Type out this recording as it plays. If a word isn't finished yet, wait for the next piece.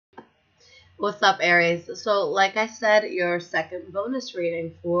What's up, Aries? So, like I said, your second bonus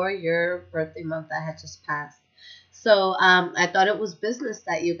reading for your birthday month that had just passed. So, I thought it was business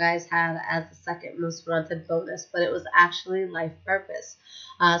that you guys had as the second most wanted bonus, but it was actually life purpose.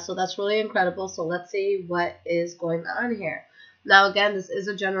 So that's really incredible. So let's see what is going on here. Now, again, this is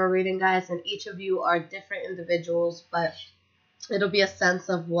a general reading, guys, and each of you are different individuals, but it'll be a sense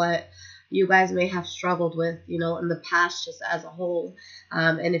of what you guys may have struggled with, in the past just as a whole.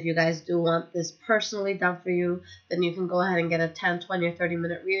 And if you guys do want this personally done for you, then you can go ahead and get a 10, 20, or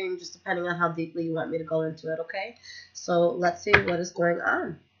 30-minute reading, just depending on how deeply you want me to go into it, okay? So let's see what is going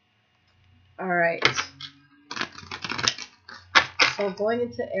on. All right. So going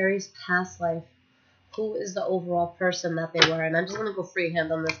into Aries' past life, who is the overall person that they were? And I'm just going to go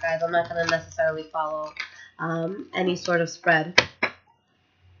freehand on this, guys. I'm not going to necessarily follow any sort of spread.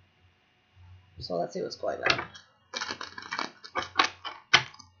 So let's see what's going on.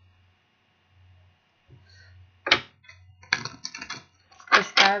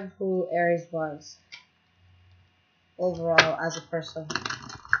 Describe who Aries was overall as a person.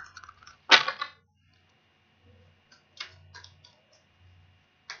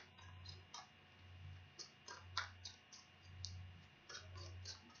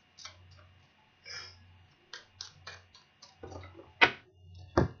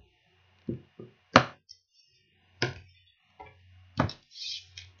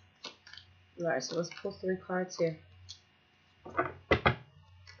 Alright, so let's pull 3 cards here.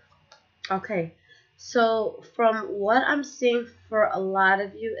 Okay, so from what I'm seeing for a lot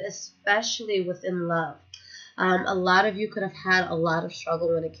of you, especially within love, a lot of you could have had a lot of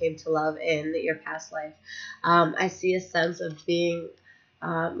struggle when it came to love in your past life. I see a sense of being,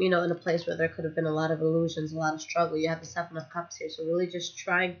 in a place where there could have been a lot of illusions, a lot of struggle. You have the Seven of Cups here, so really just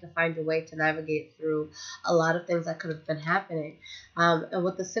trying to find your way to navigate through a lot of things that could have been happening. And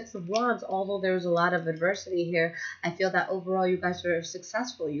with the Six of Wands, although there was a lot of adversity here, I feel that overall you guys were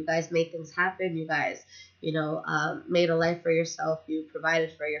successful. You guys made things happen. You guys, made a life for yourself. You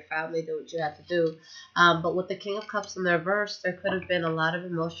provided for your family, did what you had to do. But with the King of Cups in the reverse, there could have been a lot of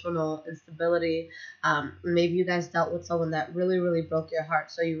emotional instability. Maybe you guys dealt with someone that really, really broke your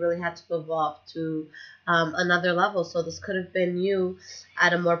heart, so you really had to evolve to another level. So this could have been you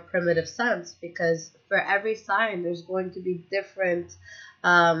at a more primitive sense, because for every sign, there's going to be different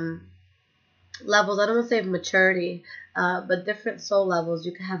levels. I don't want to say of maturity, but different soul levels.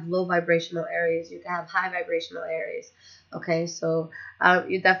 You can have low vibrational Aries. You can have high vibrational Aries. Okay, so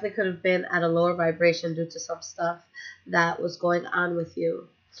you definitely could have been at a lower vibration due to some stuff that was going on with you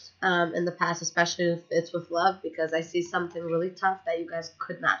in the past, especially if it's with love, because I see something really tough that you guys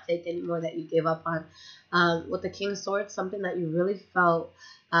could not take anymore, that you gave up on. With the King of Swords, something that you really felt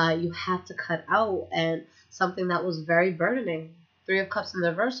you had to cut out, and something that was very burdening. Three of Cups in the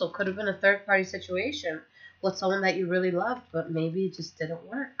reversal could have been a third-party situation with someone that you really loved, but maybe it just didn't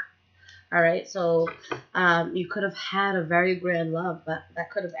work. All right, so you could have had a very grand love, but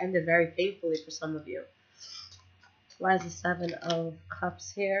that could have ended very painfully for some of you. Why is the Seven of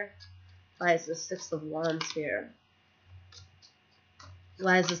Cups here? Why is the Six of Wands here?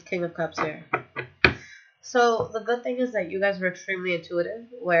 Why is this King of Cups here? So the good thing is that you guys were extremely intuitive,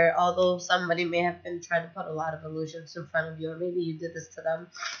 where although somebody may have been trying to put a lot of illusions in front of you, or maybe you did this to them,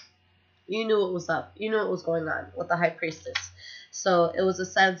 you knew what was up. You knew what was going on with the High Priestess. So it was a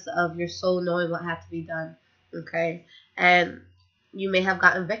sense of your soul knowing what had to be done, okay? And you may have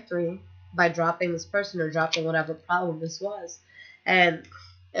gotten victory by dropping this person or dropping whatever problem this was. And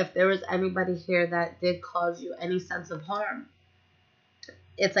if there was anybody here that did cause you any sense of harm,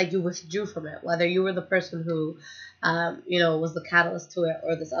 it's like you withdrew from it, whether you were the person who, was the catalyst to it,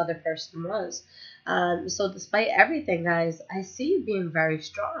 or this other person was. So despite everything, guys, I see you being very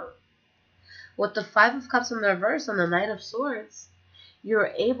strong. With the Five of Cups in the reverse and the Knight of Swords,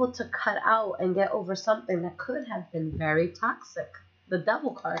 you're able to cut out and get over something that could have been very toxic. The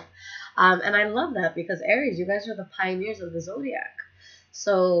Devil card. And I love that, because Aries, you guys are the pioneers of the zodiac.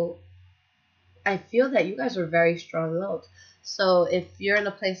 So I feel that you guys are very strong-willed. So if you're in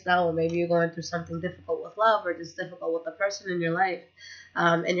a place now where maybe you're going through something difficult with love, or just difficult with a person in your life,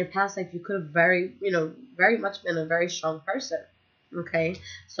 in your past life, you could have very much been a very strong person. Okay,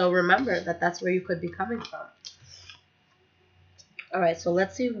 so remember that that's where you could be coming from. All right, so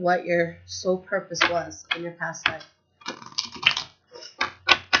let's see what your soul purpose was in your past life.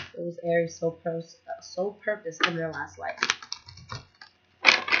 It was Aries' soul purpose in their last life.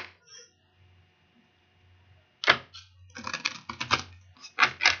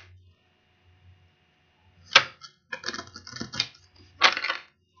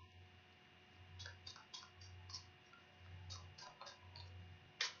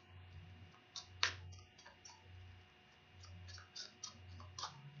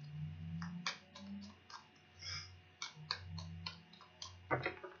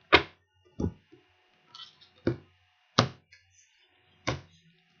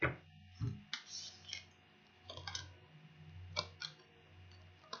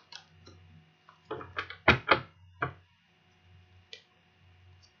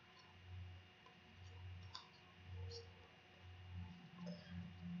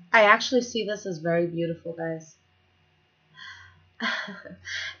 I actually see this as very beautiful, guys.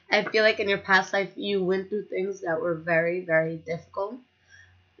 I feel like in your past life you went through things that were very, very difficult,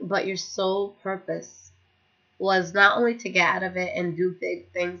 but your sole purpose was not only to get out of it and do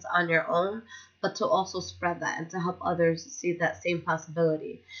big things on your own, but to also spread that and to help others see that same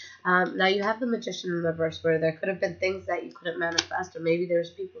possibility. Now you have the Magician in reverse, where there could have been things that you couldn't manifest, or maybe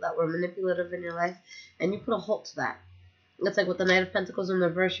there's people that were manipulative in your life, and you put a halt to that. It's like with the Knight of Pentacles in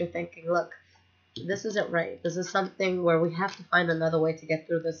reverse, you're thinking, look, this isn't right. This is something where we have to find another way to get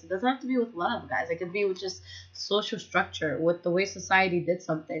through this. It doesn't have to be with love, guys. It could be with just social structure, with the way society did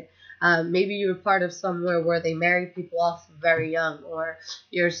something. Maybe you were part of somewhere where they married people off very young, or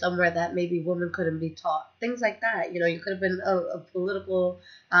you're somewhere that maybe women couldn't be taught. Things like that. You know, you could have been a political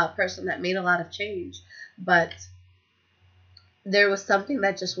person that made a lot of change, but there was something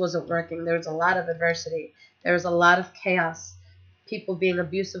that just wasn't working. There was a lot of adversity. There was a lot of chaos. People being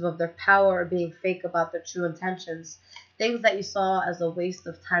abusive of their power or being fake about their true intentions. Things that you saw as a waste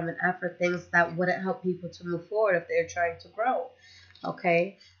of time and effort. Things that wouldn't help people to move forward if they're trying to grow.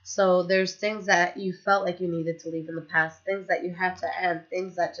 Okay? So there's things that you felt like you needed to leave in the past. Things that you had to end.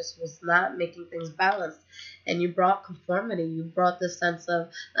 Things that just was not making things balanced. And you brought conformity. You brought this sense of,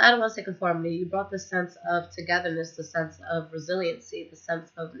 I don't want to say conformity, you brought this sense of togetherness, the sense of resiliency, the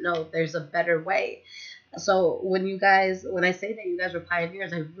sense of, no, there's a better way. So when I say that you guys were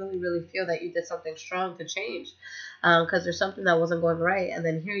pioneers, I really, really feel that you did something strong to change, because there's something that wasn't going right. And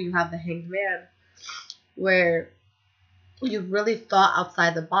then here you have the Hanged Man, where you really thought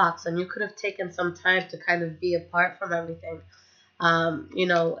outside the box, and you could have taken some time to kind of be apart from everything,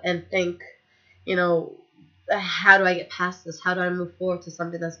 and think, how do I get past this? How do I move forward to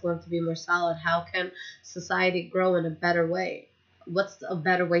something that's going to be more solid? How can society grow in a better way? What's a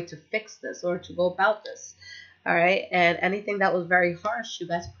better way to fix this or to go about this? All right. And anything that was very harsh, you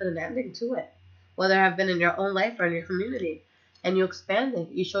guys put an ending to it, whether it have been in your own life or in your community. And you expanded.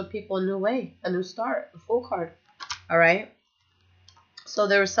 You showed people a new way, a new start, a full card. All right. So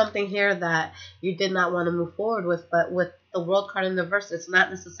there was something here that you did not want to move forward with, but with the World card in the verse, it's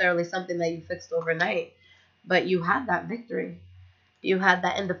not necessarily something that you fixed overnight, but you had that victory. You had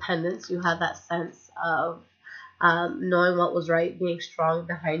that independence. You had that sense of knowing what was right, being strong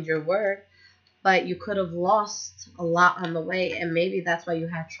behind your word. But you could have lost a lot on the way, and maybe that's why you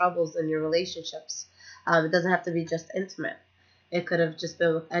had troubles in your relationships. It doesn't have to be just intimate. It could have just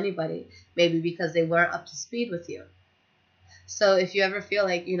been with anybody, maybe because they weren't up to speed with you. So if you ever feel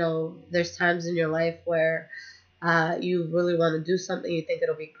like, there's times in your life where you really want to do something, you think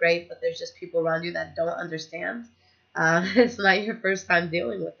it'll be great, but there's just people around you that don't understand, it's not your first time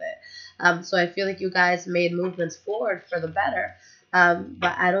dealing with it. So I feel like you guys made movements forward for the better,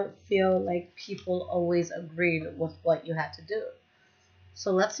 but I don't feel like people always agreed with what you had to do.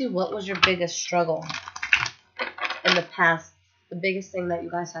 So let's see, what was your biggest struggle in the past, the biggest thing that you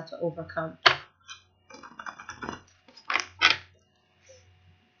guys had to overcome?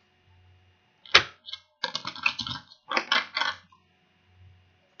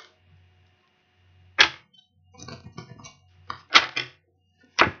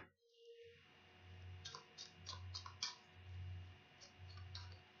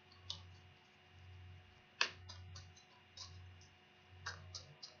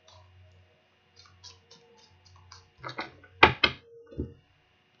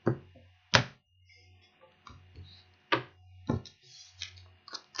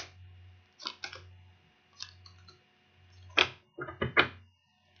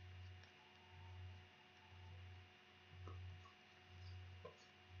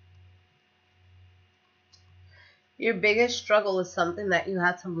 Your biggest struggle is something that you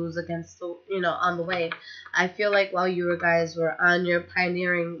had to lose against, on the way. I feel like while you guys were on your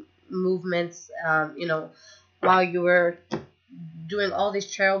pioneering movements, while you were doing all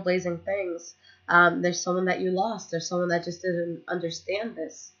these trailblazing things, there's someone that you lost. There's someone that just didn't understand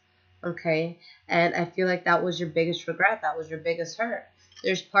this. Okay? And I feel like that was your biggest regret. That was your biggest hurt.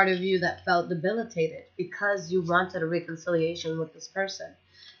 There's part of you that felt debilitated because you wanted a reconciliation with this person.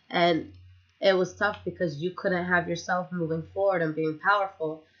 And it was tough because you couldn't have yourself moving forward and being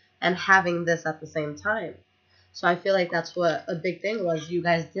powerful and having this at the same time. So I feel like that's what a big thing was. You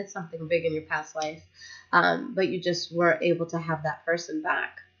guys did something big in your past life, but you just weren't able to have that person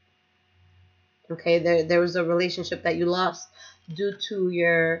back. Okay, there was a relationship that you lost due to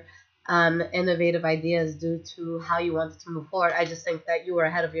your innovative ideas, due to how you wanted to move forward. I just think that you were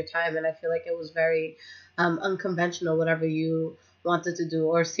ahead of your time, and I feel like it was very unconventional, whatever you wanted to do,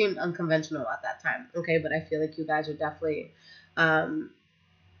 or seemed unconventional at that time. Okay, but I feel like you guys are definitely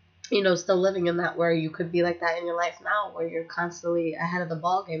still living in that, where you could be like that in your life now, where you're constantly ahead of the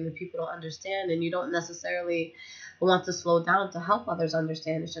ball game and people don't understand, and you don't necessarily want to slow down to help others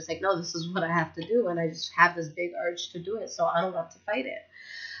understand. It's just like, no, this is what I have to do, and I just have this big urge to do it, so I don't want to fight it.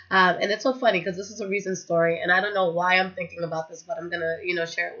 And it's so funny because this is a recent story, and I don't know why I'm thinking about this, but I'm gonna,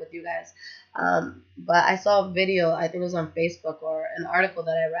 share it with you guys. But I saw a video, I think it was on Facebook, or an article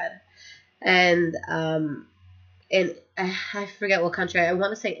that I read, and I forget what country. I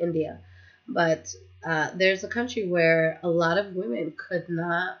want to say India, but there's a country where a lot of women could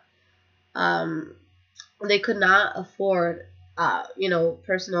not, they could not afford,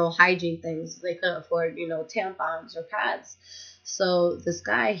 personal hygiene things. They couldn't afford, tampons or pads. So this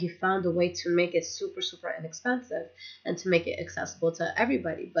guy, he found a way to make it super, super inexpensive and to make it accessible to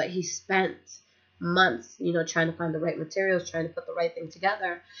everybody. But he spent months, trying to find the right materials, trying to put the right thing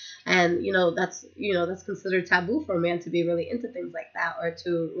together. And, that's considered taboo for a man to be really into things like that, or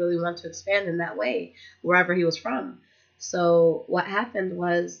to really want to expand in that way wherever he was from. So what happened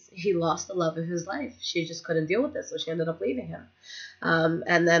was he lost the love of his life. She just couldn't deal with it, so she ended up leaving him.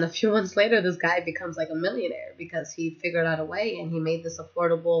 And then a few months later, this guy becomes like a millionaire because he figured out a way, and he made this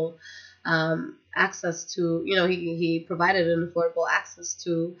affordable access to, he provided an affordable access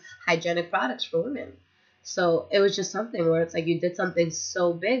to hygienic products for women. So it was just something where it's like you did something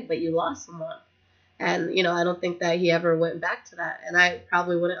so big, but you lost someone. And, I don't think that he ever went back to that. And I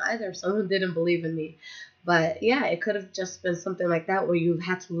probably wouldn't either if someone didn't believe in me. But yeah, it could have just been something like that, where you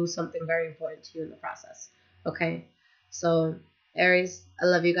had to lose something very important to you in the process. Okay? So, Aries, I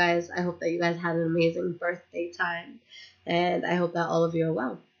love you guys. I hope that you guys had an amazing birthday time. And I hope that all of you are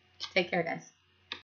well. Take care, guys.